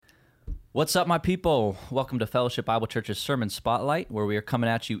What's up, my people? Welcome to Fellowship Bible Church's Sermon Spotlight, where we are coming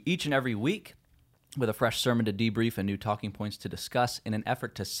at you each and every week with a fresh sermon to debrief and new talking points to discuss in an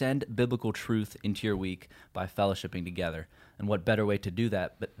effort to send biblical truth into your week by fellowshipping together. And what better way to do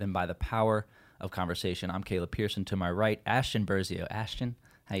that than by the power of conversation? I'm Caleb Pearson. To my right, Ashton Berzio. Ashton,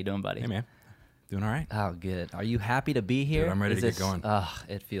 how you doing, buddy? Hey, man. Doing all right. Oh, good. Are you happy to be here? Dude, I'm ready to get going.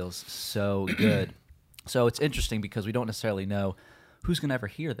 It feels so good. So it's interesting because we don't necessarily know who's going to ever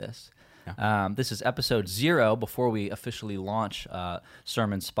hear this. Yeah. This is episode 0 before we officially launch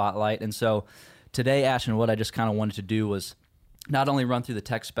Sermon Spotlight. And so today, Ashton, what I just kind of wanted to do was not only run through the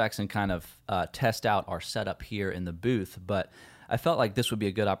tech specs and kind of test out our setup here in the booth, but I felt like this would be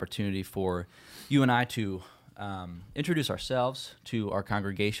a good opportunity for you and I to introduce ourselves to our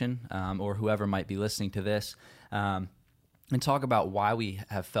congregation or whoever might be listening to this, and talk about why we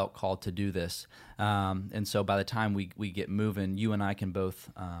have felt called to do this. And so by the time we get moving, you and I can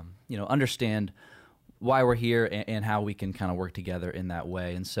both understand why we're here and how we can kind of work together in that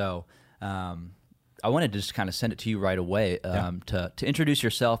way. And so I wanted to just kind of send it to you right away to introduce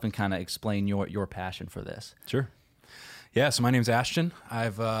yourself and kind of explain your passion for this. Sure. Yeah, so my name's Ashton.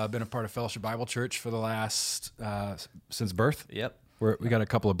 I've been a part of Fellowship Bible Church for the last, since birth. Yep. We got a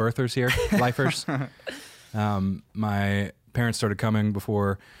couple of birthers here, lifers. My parents started coming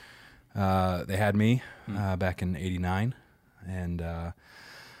before they had me back in '89, and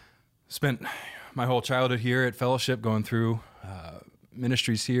spent my whole childhood here at Fellowship going through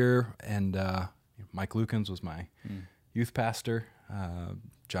ministries here, and Mike Lukens was my youth pastor.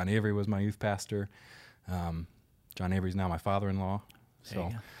 John Avery was my youth pastor. John Avery's now my father-in-law.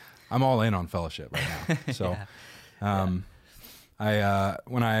 So I'm all in on Fellowship right now. So I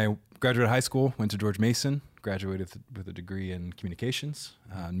when I graduated high school, went to George Mason, graduated with a degree in communications,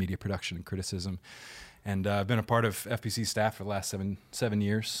 media production and criticism, and I've been a part of FPC staff for the last seven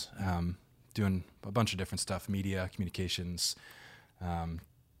years, doing a bunch of different stuff, media, communications, kind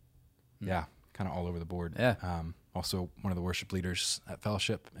of all over the board. Yeah. Also one of the worship leaders at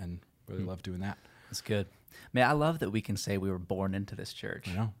Fellowship, and really love doing that. That's good. Man, I love that we can say we were born into this church.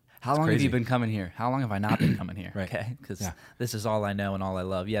 I know. How long have you been coming here? How long have I not been coming here? Right. Okay, because this is all I know and all I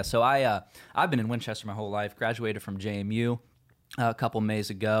love. Yeah, so I've been in Winchester my whole life. Graduated from JMU a couple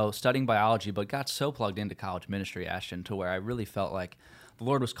Mays ago, studying biology, but got so plugged into college ministry, Ashton, to where I really felt like the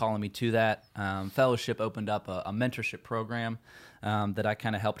Lord was calling me to that. Fellowship opened up a mentorship program that I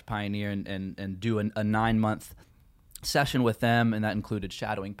kind of helped pioneer and do a 9-month session with them, and that included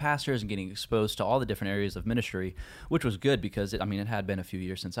shadowing pastors and getting exposed to all the different areas of ministry, which was good because it had been a few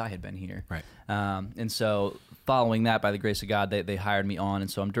years since I had been here. Right. And so following that, by the grace of God, they hired me on, and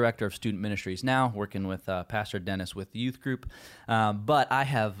so I'm director of student ministries now, working with Pastor Dennis with the youth group. But I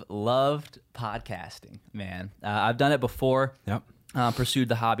have loved podcasting, man. I've done it before. Yep. Pursued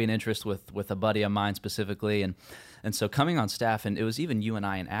the hobby and interest with a buddy of mine specifically, and so coming on staff, and it was even you and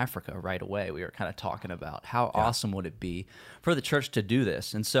I in Africa right away, we were kind of talking about how awesome would it be for the church to do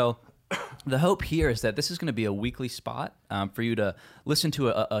this. And so the hope here is that this is going to be a weekly spot for you to listen to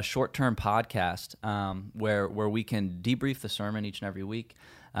a short-term podcast where we can debrief the sermon each and every week,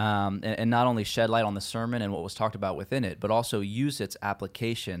 and not only shed light on the sermon and what was talked about within it, but also use its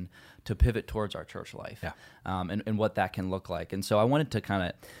application to pivot towards our church life and what that can look like. And so I wanted to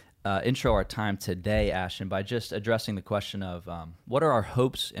kind of intro our time today, Ashton, by just addressing the question of what are our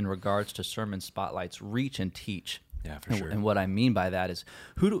hopes in regards to Sermon Spotlight's reach and teach. Yeah, for sure. And what I mean by that is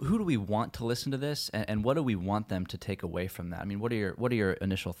who do we want to listen to this, and what do we want them to take away from that? I mean, what are your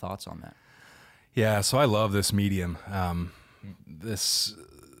initial thoughts on that? Yeah, so I love this medium.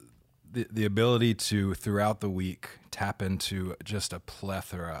 The ability to, throughout the week, tap into just a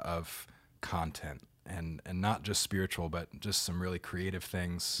plethora of content, and not just spiritual, but just some really creative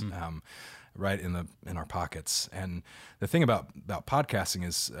things right in our pockets. And the thing about podcasting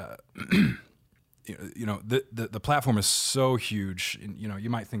is, the platform is so huge. You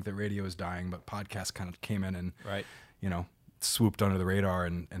might think that radio is dying, but podcasts kind of came in and swooped under the radar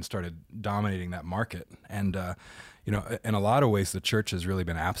and started dominating that market. And in a lot of ways, the church has really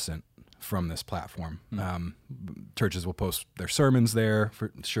been absent from this platform. Churches will post their sermons there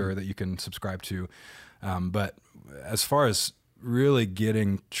for sure that you can subscribe to. But as far as really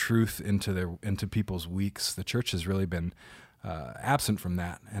getting truth into people's weeks, the church has really been absent from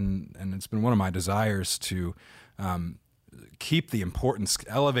that. And it's been one of my desires to keep the importance,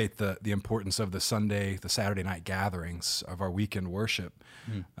 elevate the importance of the Saturday night gatherings of our weekend worship.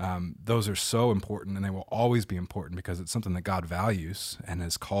 Those are so important, and they will always be important because it's something that God values and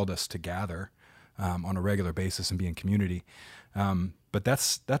has called us to gather on a regular basis and be in community. But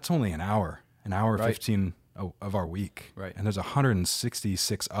that's only an hour right. 15 of our week. Right. And there's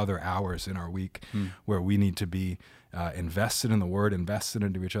 166 other hours in our week where we need to be invested in the Word, invested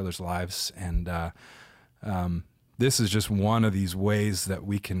into each other's lives. And this is just one of these ways that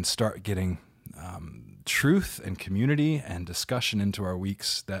we can start getting truth and community and discussion into our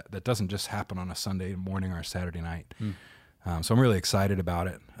weeks that doesn't just happen on a Sunday morning or a Saturday night. So I'm really excited about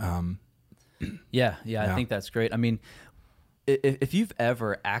it. Yeah, I think that's great. I mean, if you've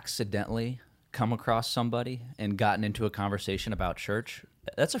ever accidentally come across somebody and gotten into a conversation about church,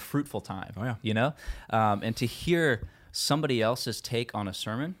 that's a fruitful time. Oh, yeah. You know? And to hear somebody else's take on a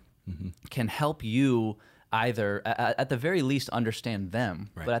sermon can help you either, at the very least, understand them,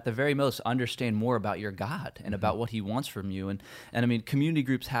 Right. but at the very most, understand more about your God and about what He wants from you. And I mean, community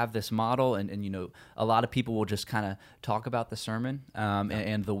groups have this model, and you know, a lot of people will just kind of talk about the sermon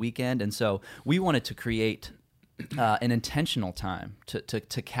and the weekend. And so we wanted to create an intentional time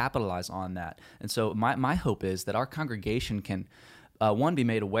to capitalize on that. And so my hope is that our congregation can, one, be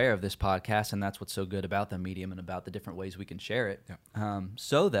made aware of this podcast, and that's what's so good about the medium and about the different ways we can share it,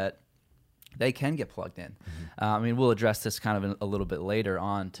 so that they can get plugged in. I mean, we'll address this kind of a little bit later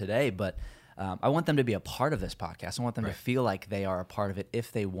on today, but I want them to be a part of this podcast. I want them to feel like they are a part of it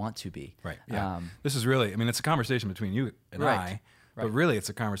if they want to be. Right. Yeah. This is really, I mean, it's a conversation between you and I, but really it's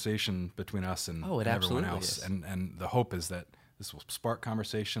a conversation between us and everyone else. Is. And the hope is that this will spark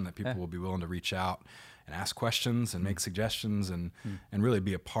conversation, that people will be willing to reach out and ask questions and make suggestions and really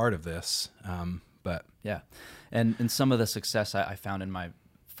be a part of this. But yeah. And some of the success I found in my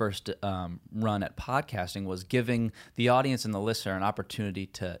first run at podcasting was giving the audience and the listener an opportunity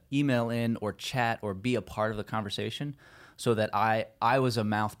to email in or chat or be a part of the conversation, so that I was a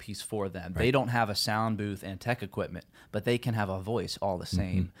mouthpiece for them. Right. They don't have a sound booth and tech equipment, but they can have a voice all the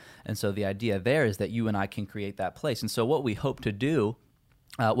same. And so the idea there is that you and I can create that place. And so what we hope to do,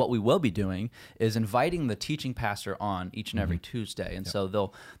 what we will be doing, is inviting the teaching pastor on each and every Tuesday. And so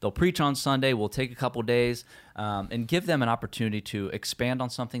they'll preach on Sunday. We'll take a couple days and give them an opportunity to expand on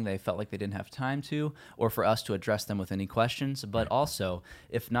something they felt like they didn't have time to, or for us to address them with any questions. But also,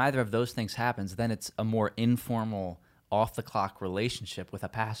 if neither of those things happens, then it's a more informal, off-the-clock relationship with a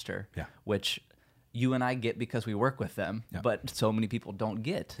pastor, which you and I get because we work with them, but so many people don't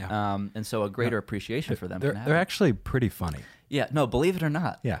get. And so a greater appreciation for them. They're actually pretty funny. Yeah, no, believe it or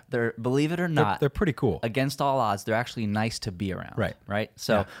not. Yeah. Believe it or not. They're pretty cool. Against all odds, they're actually nice to be around. Right.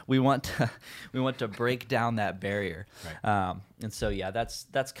 So we want to break down that barrier. And so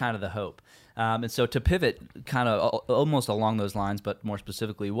that's kind of the hope. And so to pivot kind of almost along those lines, but more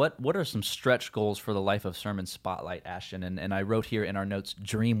specifically, what are some stretch goals for the Life of Sermon Spotlight, Ashton? And I wrote here in our notes,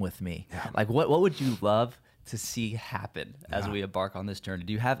 dream with me. Like what would you love to see happen as we embark on this journey?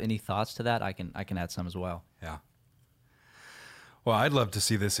 Do you have any thoughts to that? I can add some as well. Yeah. Well, I'd love to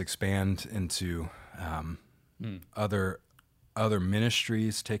see this expand into other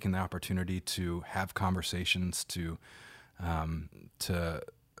ministries taking the opportunity to have conversations, to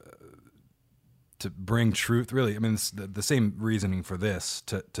bring truth. Really, I mean, it's the same reasoning for this,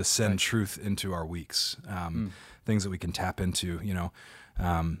 to send truth into our weeks, things that we can tap into, you know,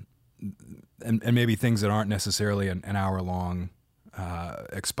 and maybe things that aren't necessarily an hour-long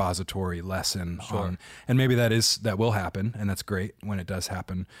expository lesson on, and maybe that will happen, and that's great when it does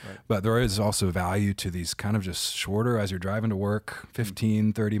happen. But there is also value to these kind of just shorter, as you're driving to work,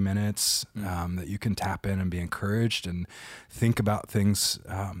 15, 30 minutes, that you can tap in and be encouraged and think about things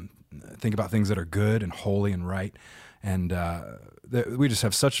that are good and holy and right. And we just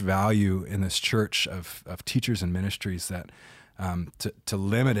have such value in this church of teachers and ministries that to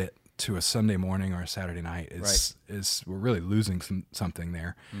limit it to a Sunday morning or a Saturday night is we're really losing something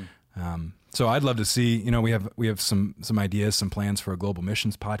there. So I'd love to see, you know, we have some ideas, some plans for a global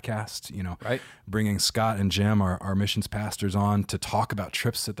missions podcast, you know, bringing Scott and Jim, our missions pastors, on to talk about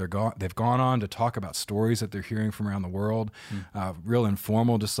trips that they've gone on, to talk about stories that they're hearing from around the world, real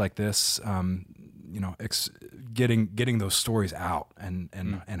informal, just like this, you know, getting those stories out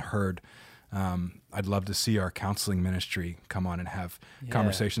and heard. I'd love to see our counseling ministry come on and have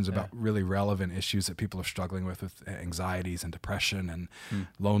conversations about really relevant issues that people are struggling with anxieties and depression and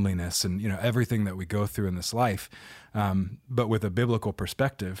loneliness and, you know, everything that we go through in this life, but with a biblical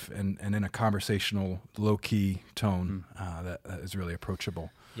perspective and in a conversational, low-key tone that is really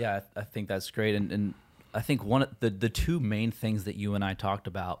approachable. Yeah, I think that's great. And I think one of the two main things that you and I talked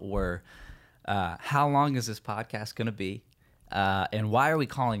about were how long is this podcast going to be? And why are we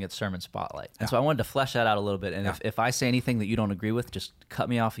calling it Sermon Spotlight? And so I wanted to flesh that out a little bit. And if I say anything that you don't agree with, just cut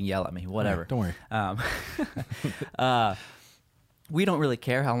me off and yell at me, whatever. Don't worry. we don't really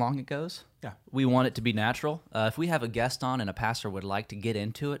care how long it goes. Yeah. We want it to be natural. If we have a guest on and a pastor would like to get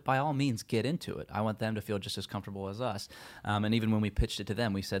into it, by all means, get into it. I want them to feel just as comfortable as us. And even when we pitched it to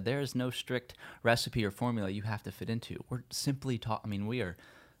them, we said, there is no strict recipe or formula you have to fit into. We're simply we are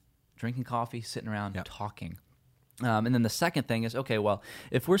drinking coffee, sitting around, talking. And then the second thing is, okay, well,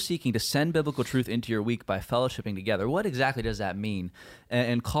 if we're seeking to send biblical truth into your week by fellowshipping together, what exactly does that mean?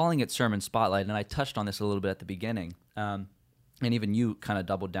 And calling it Sermon Spotlight, and I touched on this a little bit at the beginning, and even you kind of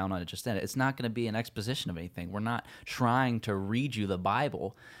doubled down on it just then. It's not going to be an exposition of anything. We're not trying to read you the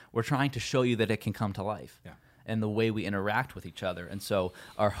Bible. We're trying to show you that it can come to life and the way we interact with each other. And so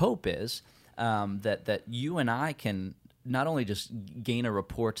our hope is that you and I can not only just gain a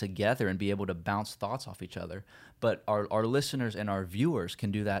rapport together and be able to bounce thoughts off each other, but our listeners and our viewers can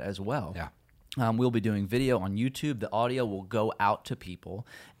do that as well. Yeah. We'll be doing video on YouTube. The audio will go out to people.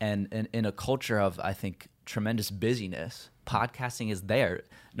 And in a culture of, I think, tremendous busyness, podcasting is there.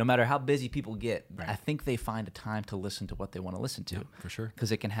 No matter how busy people get, I think they find a time to listen to what they want to listen to. Yeah, for sure.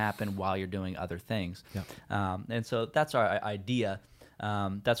 Because it can happen while you're doing other things. Yeah. And so that's our idea.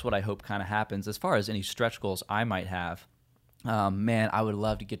 That's what I hope kind of happens. As far as any stretch goals I might have, man, I would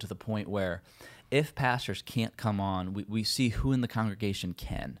love to get to the point where if pastors can't come on, we see who in the congregation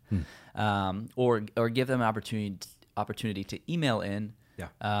can, or give them an opportunity to email in,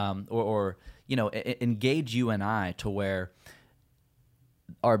 or engage you and I to where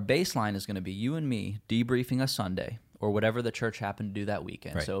our baseline is going to be you and me debriefing a Sunday or whatever the church happened to do that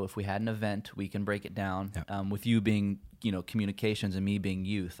weekend. Right. So if we had an event, we can break it down. With you being communications and me being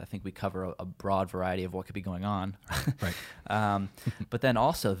youth, I think we cover a broad variety of what could be going on. Right. But then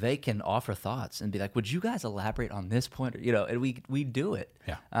also they can offer thoughts and be like, would you guys elaborate on this point? And we do it.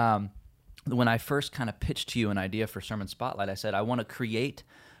 Yeah. When I first kind of pitched to you an idea for Sermon Spotlight, I said, I want to create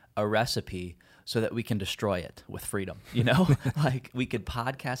a recipe so that we can destroy it with freedom. Like we could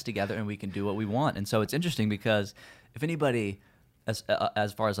podcast together and we can do what we want. And so it's interesting because if anybody,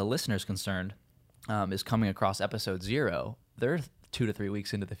 as far as a listener is concerned, is coming across episode 0, they're 2 to 3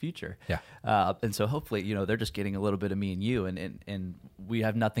 weeks into the future. Yeah. And so hopefully, they're just getting a little bit of me and you, and we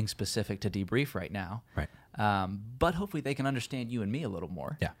have nothing specific to debrief right now. Right. But hopefully they can understand you and me a little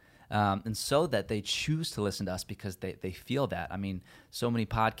more. Yeah. And so that they choose to listen to us because they feel that. I mean, so many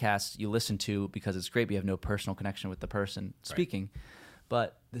podcasts you listen to because it's great, but you have no personal connection with the person speaking.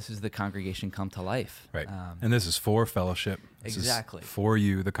 But this is the congregation come to life. Right. And this is for fellowship. This exactly. is for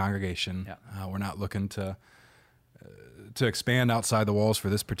you, the congregation. Yeah. We're not looking to expand outside the walls for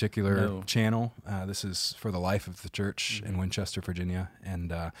this particular channel. This is for the life of the church in Winchester, Virginia.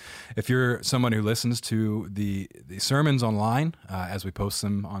 And if you're someone who listens to the sermons online as we post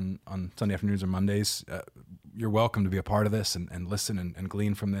them on Sunday afternoons or Mondays, you're welcome to be a part of this and listen and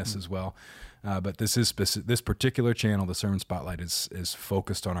glean from this as well. But this particular channel, the Sermon Spotlight, is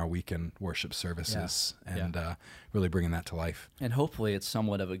focused on our weekend worship services and really bringing that to life. And hopefully it's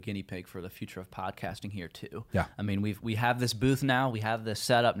somewhat of a guinea pig for the future of podcasting here too. Yeah. I mean, we have this booth now, we have this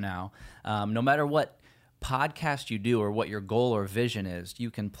setup now. No matter what podcast you do or what your goal or vision is,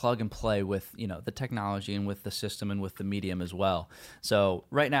 you can plug and play with the technology and with the system and with the medium as well. So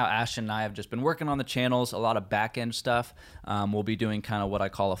right now, Ashton and I have just been working on the channels, a lot of back end stuff. We'll be doing kind of what I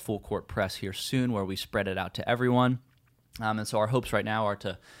call a full court press here soon, where we spread it out to everyone. And so our hopes right now are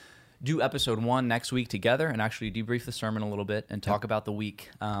to do episode 1 next week together and actually debrief the sermon a little bit and talk about the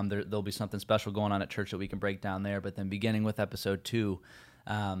week. There'll be something special going on at church that we can break down there. But then beginning with episode 2,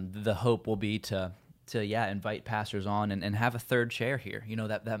 the hope will be to invite pastors on and have a third chair here,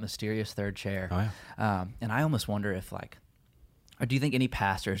 that mysterious third chair. Oh, yeah. And I almost wonder if or do you think any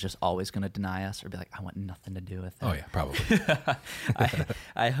pastor is just always going to deny us or be like, I want nothing to do with it? Oh yeah, probably.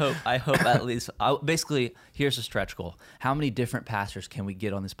 I hope at least, basically, here's a stretch goal. How many different pastors can we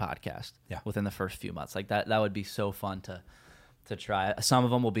get on this podcast within the first few months? Like that would be so fun to try. Some of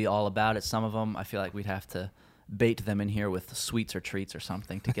them will be all about it. Some of them, I feel like we'd have to bait them in here with sweets or treats or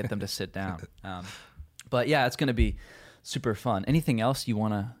something to get them to sit down. But yeah, it's going to be super fun. Anything else you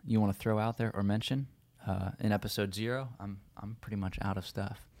wanna throw out there or mention in episode 0? I'm pretty much out of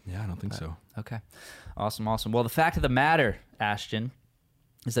stuff. Yeah, I don't think so. Okay, awesome. Well, the fact of the matter, Ashton,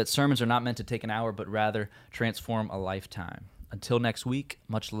 is that sermons are not meant to take an hour, but rather transform a lifetime. Until next week,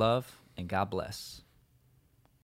 much love and God bless.